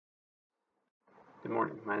Good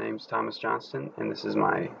morning. My name is Thomas Johnston, and this is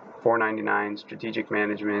my 499 Strategic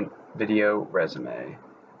Management video resume.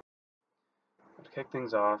 To kick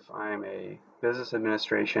things off, I am a Business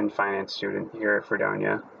Administration Finance student here at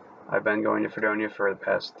Fredonia. I've been going to Fredonia for the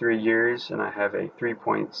past 3 years, and I have a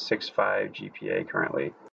 3.65 GPA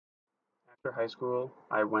currently. After high school,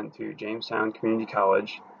 I went to Jamestown Community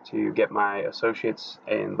College to get my associates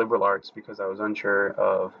in liberal arts because I was unsure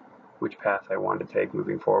of which path I wanted to take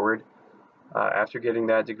moving forward. After getting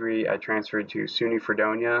that degree, I transferred to SUNY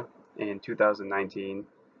Fredonia in 2019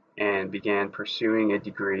 and began pursuing a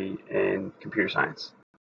degree in computer science.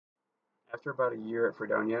 After about a year at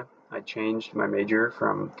Fredonia, I changed my major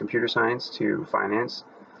from computer science to finance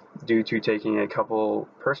due to taking a couple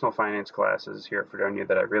personal finance classes here at Fredonia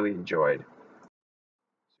that I really enjoyed.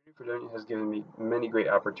 SUNY Fredonia has given me many great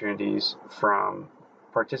opportunities, from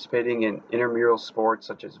participating in intramural sports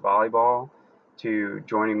such as volleyball to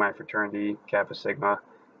joining my fraternity, Kappa Sigma,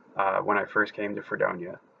 when I first came to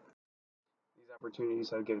Fredonia. These opportunities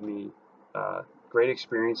have given me great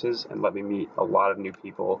experiences and let me meet a lot of new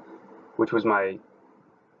people, which was my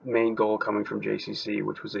main goal coming from JCC,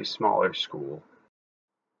 which was a smaller school.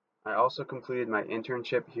 I also completed my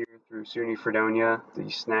internship here through SUNY Fredonia. The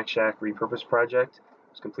Snack Shack Repurpose Project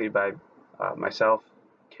was completed by myself,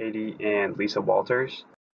 Katie, and Lisa Walters.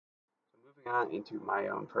 Moving on into my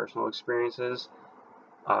own personal experiences,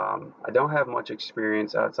 I don't have much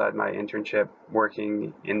experience outside my internship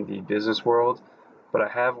working in the business world, but I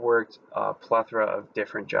have worked a plethora of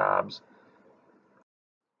different jobs.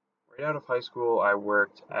 Right out of high school, I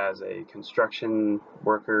worked as a construction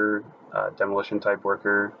worker, demolition type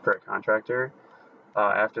worker for a contractor.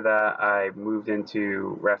 After that, I moved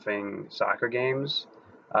into reffing soccer games,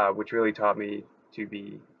 which really taught me to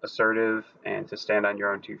be assertive and to stand on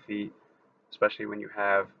your own 2 feet, especially when you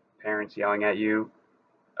have parents yelling at you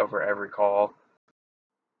over every call.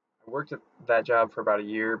 I worked at that job for about a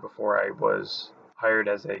year before I was hired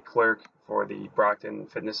as a clerk for the Brockton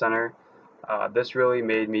Fitness Center. This really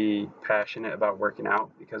made me passionate about working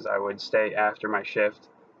out because I would stay after my shift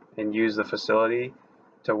and use the facility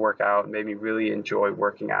to work out. It made me really enjoy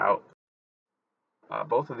working out.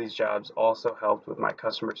 Both of these jobs also helped with my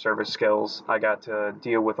customer service skills. I got to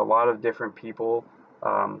deal with a lot of different people,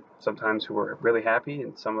 sometimes who were really happy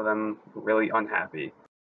and some of them really unhappy.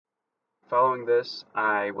 Following this,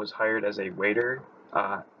 I was hired as a waiter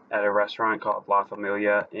at a restaurant called La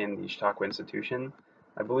Familia in the Chautauqua Institution.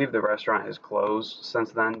 I believe the restaurant has closed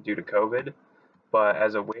since then due to COVID, but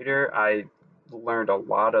as a waiter, I learned a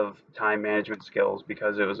lot of time management skills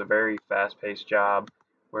because it was a very fast-paced job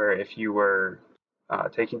where if you were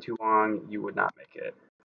taking too long, you would not make it.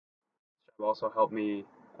 This job also helped me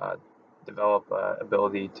uh, develop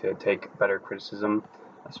ability to take better criticism,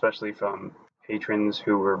 especially from patrons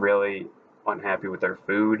who were really unhappy with their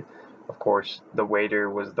food. Of course, the waiter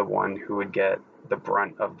was the one who would get the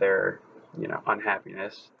brunt of their,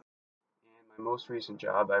 unhappiness. And my most recent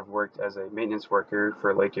job, I've worked as a maintenance worker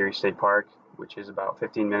for Lake Erie State Park, which is about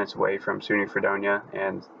 15 minutes away from SUNY Fredonia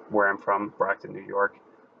and where I'm from, Brockton, New York.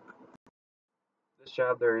 This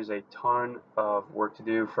job, there is a ton of work to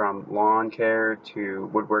do, from lawn care to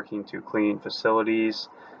woodworking to cleaning facilities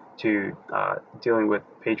to dealing with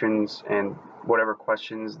patrons and whatever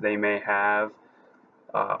questions they may have.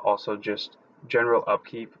 Also, just general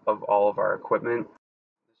upkeep of all of our equipment.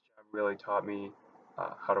 This job really taught me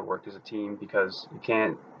how to work as a team because you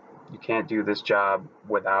can't do this job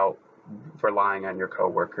without relying on your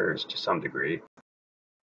coworkers to some degree.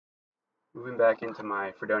 Moving back into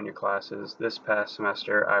my Fredonia classes, this past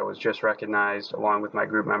semester I was just recognized along with my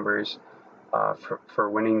group members for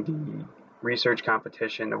winning the research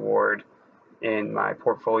competition award in my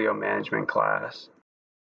portfolio management class.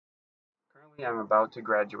 Currently, I'm about to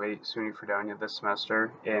graduate SUNY Fredonia this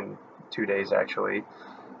semester in 2 days actually.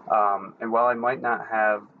 And while I might not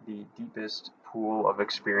have the deepest pool of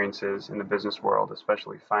experiences in the business world,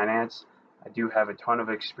 especially finance, I do have a ton of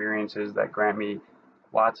experiences that grant me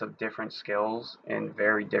lots of different skills in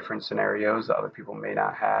very different scenarios that other people may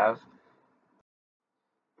not have.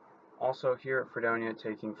 Also, here at Fredonia,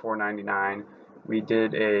 taking 499, we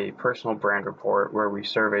did a personal brand report where we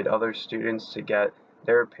surveyed other students to get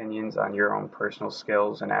their opinions on your own personal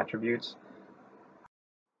skills and attributes.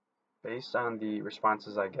 Based on the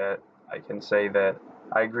responses I get, I can say that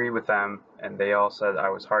I agree with them, and they all said I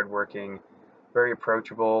was hardworking, very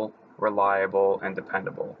approachable, reliable, and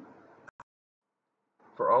dependable.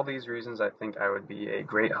 For all these reasons, I think I would be a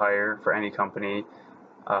great hire for any company.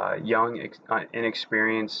 Young,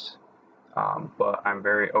 inexperienced, but I'm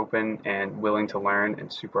very open and willing to learn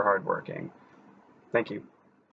and super hardworking. Thank you.